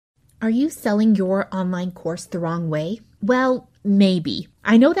Are you selling your online course the wrong way? Well, maybe.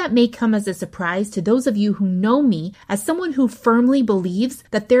 I know that may come as a surprise to those of you who know me as someone who firmly believes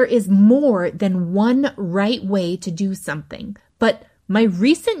that there is more than one right way to do something. But my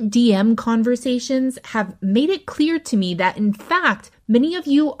recent DM conversations have made it clear to me that, in fact, many of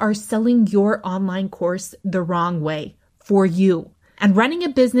you are selling your online course the wrong way for you. And running a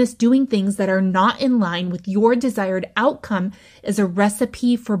business doing things that are not in line with your desired outcome is a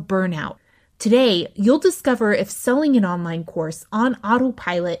recipe for burnout. Today, you'll discover if selling an online course on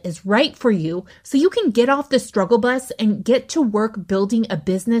autopilot is right for you so you can get off the struggle bus and get to work building a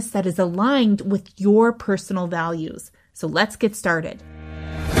business that is aligned with your personal values. So let's get started.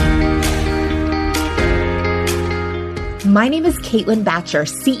 My name is Caitlin Batcher,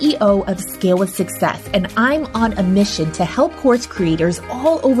 CEO of Scale with Success, and I'm on a mission to help course creators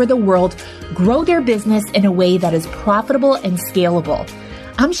all over the world grow their business in a way that is profitable and scalable.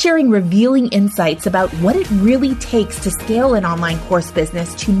 I'm sharing revealing insights about what it really takes to scale an online course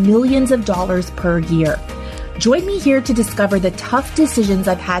business to millions of dollars per year. Join me here to discover the tough decisions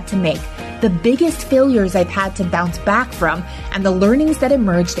I've had to make, the biggest failures I've had to bounce back from, and the learnings that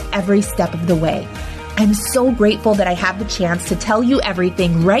emerged every step of the way. I'm so grateful that I have the chance to tell you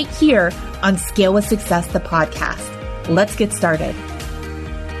everything right here on Scale with Success, the podcast. Let's get started.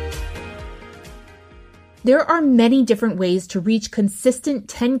 There are many different ways to reach consistent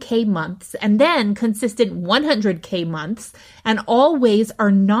 10K months and then consistent 100K months, and all ways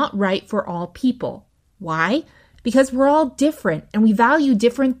are not right for all people. Why? Because we're all different and we value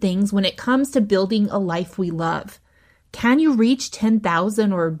different things when it comes to building a life we love. Can you reach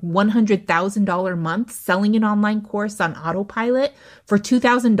 $10,000 or $100,000 months selling an online course on autopilot for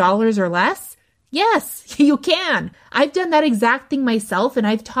 $2,000 or less? Yes, you can. I've done that exact thing myself, and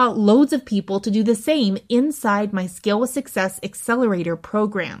I've taught loads of people to do the same inside my Scale with Success Accelerator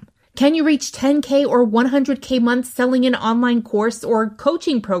program. Can you reach 10K or 100K months selling an online course or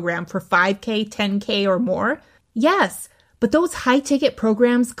coaching program for 5K, 10K or more? Yes. But those high-ticket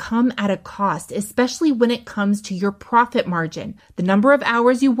programs come at a cost, especially when it comes to your profit margin, the number of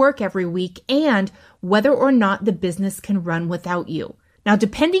hours you work every week, and whether or not the business can run without you. Now,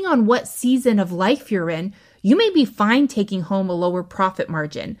 depending on what season of life you're in, you may be fine taking home a lower profit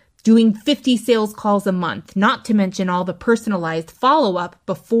margin, doing 50 sales calls a month, not to mention all the personalized follow-up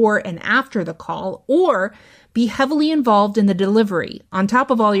before and after the call, or be heavily involved in the delivery on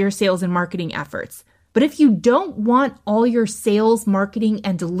top of all your sales and marketing efforts. But if you don't want all your sales, marketing,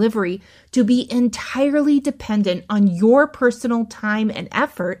 and delivery to be entirely dependent on your personal time and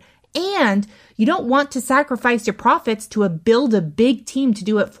effort, and you don't want to sacrifice your profits to build a big team to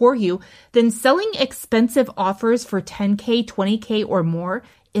do it for you, then selling expensive offers for 10K, 20K, or more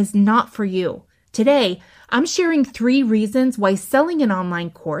is not for you. Today, I'm sharing 3 reasons why selling an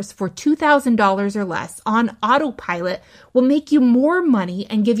online course for $2,000 or less on autopilot will make you more money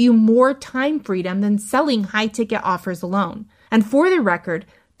and give you more time freedom than selling high-ticket offers alone. And for the record,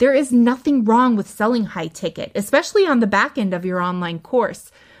 there is nothing wrong with selling high-ticket, especially on the back end of your online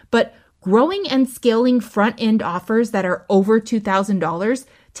course. But growing and scaling front-end offers that are over $2,000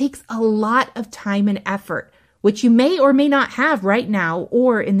 takes a lot of time and effort, which you may or may not have right now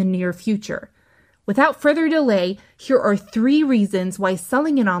or in the near future. Without further delay, here are 3 reasons why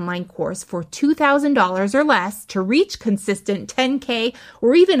selling an online course for $2,000 or less to reach consistent 10K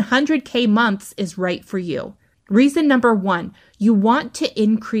or even 100K months is right for you. Reason number 1, you want to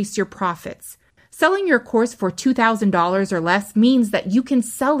increase your profits. Selling your course for $2,000 or less means that you can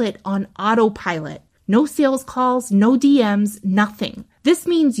sell it on autopilot. No sales calls, no DMs, nothing. This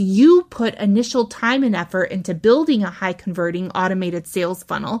means you put initial time and effort into building a high-converting automated sales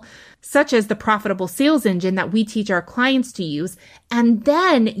funnel, such as the profitable sales engine that we teach our clients to use, and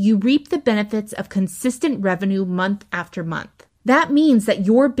then you reap the benefits of consistent revenue month after month. That means that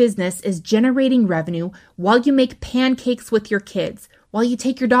your business is generating revenue while you make pancakes with your kids, while you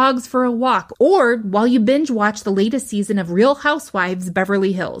take your dogs for a walk, or while you binge watch the latest season of Real Housewives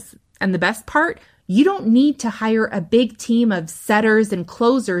Beverly Hills. And the best part? You don't need to hire a big team of setters and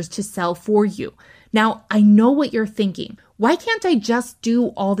closers to sell for you. Now, I know what you're thinking. Why can't I just do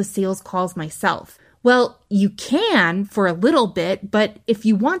all the sales calls myself? Well, you can for a little bit, but if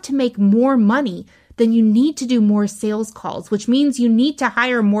you want to make more money, then you need to do more sales calls, which means you need to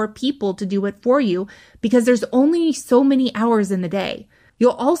hire more people to do it for you because there's only so many hours in the day.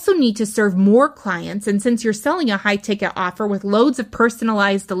 You'll also need to serve more clients, and since you're selling a high-ticket offer with loads of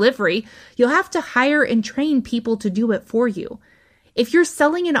personalized delivery, you'll have to hire and train people to do it for you. If you're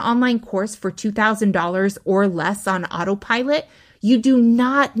selling an online course for $2,000 or less on autopilot, You do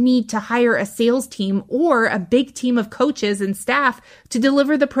not need to hire a sales team or a big team of coaches and staff to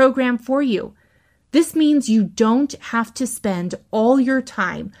deliver the program for you. This means you don't have to spend all your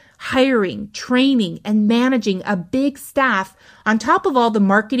time hiring, training, and managing a big staff on top of all the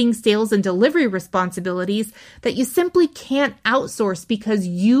marketing, sales, and delivery responsibilities that you simply can't outsource because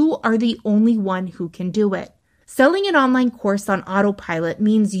you are the only one who can do it. Selling an online course on autopilot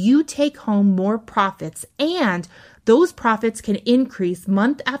means you take home more profits, and those profits can increase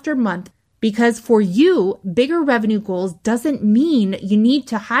month after month because for you, bigger revenue goals doesn't mean you need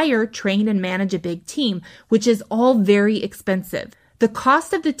to hire, train, and manage a big team, which is all very expensive. The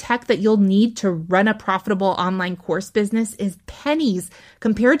cost of the tech that you'll need to run a profitable online course business is pennies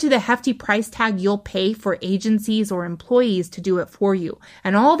compared to the hefty price tag you'll pay for agencies or employees to do it for you,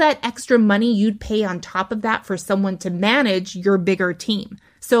 and all that extra money you'd pay on top of that for someone to manage your bigger team.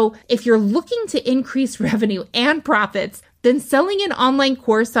 So if you're looking to increase revenue and profits, then selling an online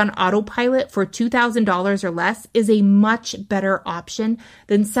course on autopilot for $2,000 or less is a much better option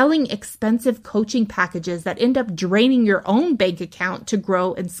than selling expensive coaching packages that end up draining your own bank account to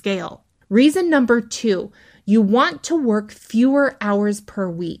grow and scale. Reason number 2, you want to work fewer hours per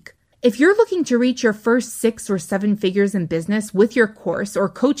week. If you're looking to reach your first 6 or 7 figures in business with your course or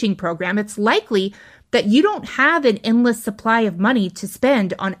coaching program, it's likely that you don't have an endless supply of money to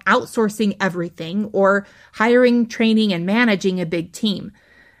spend on outsourcing everything or hiring, training, and managing a big team.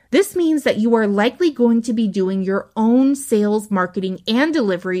 This means that you are likely going to be doing your own sales, marketing, and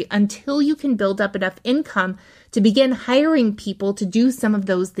delivery until you can build up enough income to begin hiring people to do some of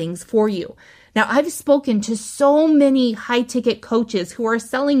those things for you. Now, I've spoken to so many high-ticket coaches who are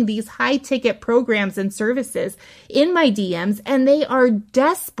selling these high-ticket programs and services in my DMs, and they are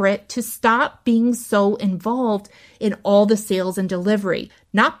desperate to stop being so involved in all the sales and delivery.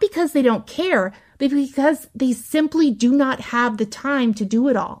 Not because they don't care, but because they simply do not have the time to do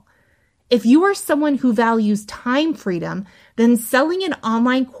it all. If you are someone who values time freedom, then selling an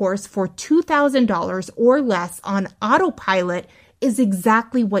online course for $2,000 or less on autopilot is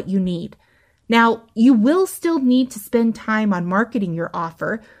exactly what you need. Now, you will still need to spend time on marketing your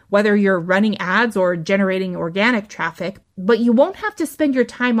offer, whether you're running ads or generating organic traffic, but you won't have to spend your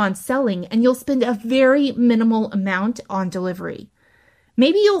time on selling, and you'll spend a very minimal amount on delivery.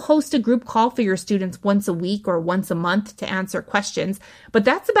 Maybe you'll host a group call for your students once a week or once a month to answer questions, but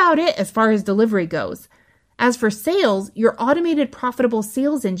that's about it as far as delivery goes. As for sales, your automated profitable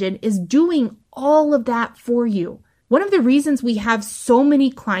sales engine is doing all of that for you. One of the reasons we have so many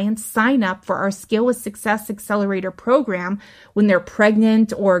clients sign up for our Scale with Success Accelerator program when they're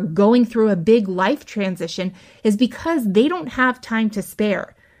pregnant or going through a big life transition is because they don't have time to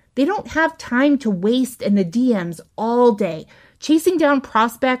spare. They don't have time to waste in the DMs all day, chasing down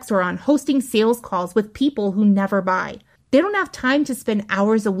prospects or on hosting sales calls with people who never buy. They don't have time to spend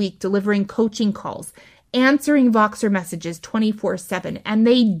hours a week delivering coaching calls, answering Voxer messages 24/7, and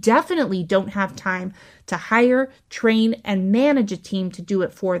they definitely don't have time to hire, train, and manage a team to do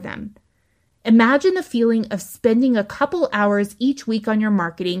it for them. Imagine the feeling of spending a couple hours each week on your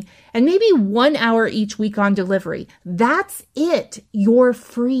marketing and maybe 1 hour each week on delivery. That's it. You're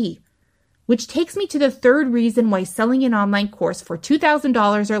free. Which takes me to the third reason why selling an online course for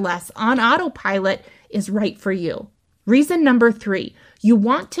 $2,000 or less on autopilot is right for you. Reason number 3, you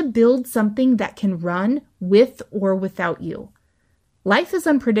want to build something that can run with or without you. Life is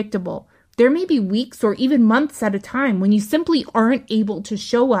unpredictable. There may be weeks or even months at a time when you simply aren't able to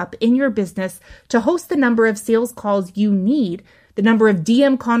show up in your business to host the number of sales calls you need, the number of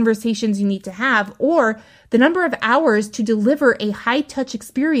DM conversations you need to have, or the number of hours to deliver a high-touch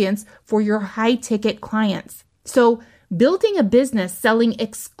experience for your high-ticket clients. So, building a business selling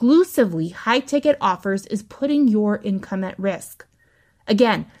exclusively high-ticket offers is putting your income at risk.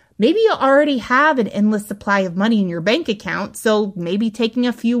 Again, maybe you already have an endless supply of money in your bank account, so maybe taking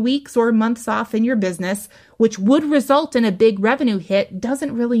a few weeks or months off in your business, which would result in a big revenue hit,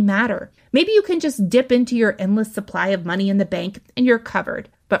 doesn't really matter. Maybe you can just dip into your endless supply of money in the bank and you're covered.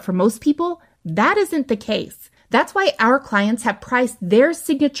 But for most people, that isn't the case. That's why our clients have priced their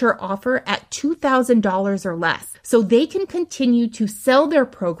signature offer at $2,000 or less, so they can continue to sell their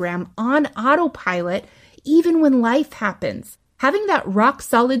program on autopilot even when life happens. Having that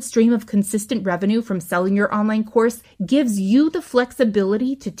rock-solid stream of consistent revenue from selling your online course gives you the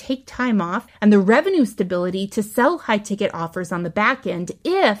flexibility to take time off and the revenue stability to sell high-ticket offers on the back end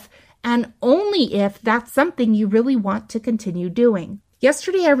if and only if that's something you really want to continue doing.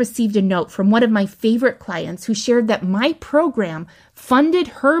 Yesterday, I received a note from one of my favorite clients who shared that my program funded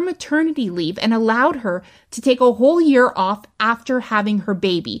her maternity leave and allowed her to take a whole year off after having her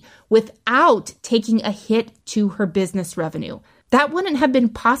baby without taking a hit to her business revenue. That wouldn't have been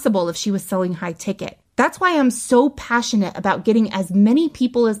possible if she was selling high ticket. That's why I'm so passionate about getting as many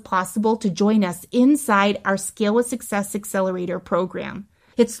people as possible to join us inside our Scale with Success Accelerator program.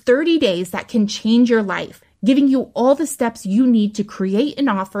 It's 30 days that can change your life, giving you all the steps you need to create an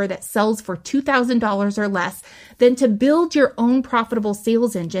offer that sells for $2,000 or less, then to build your own profitable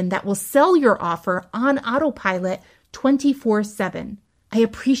sales engine that will sell your offer on autopilot 24/7. I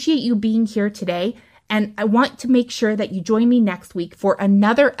appreciate you being here today, and I want to make sure that you join me next week for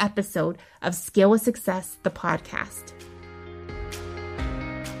another episode of Scale with Success, the podcast.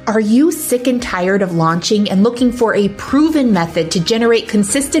 Are you sick and tired of launching and looking for a proven method to generate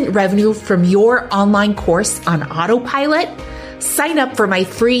consistent revenue from your online course on autopilot? Sign up for my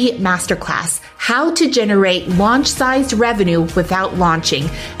free masterclass, How to Generate Launch-Sized Revenue Without Launching,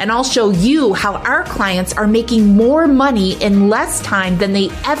 and I'll show you how our clients are making more money in less time than they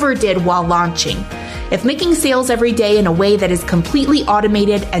ever did while launching. If making sales every day in a way that is completely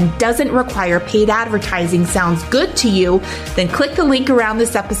automated and doesn't require paid advertising sounds good to you, then click the link around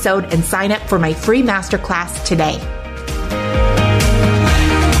this episode and sign up for my free masterclass today.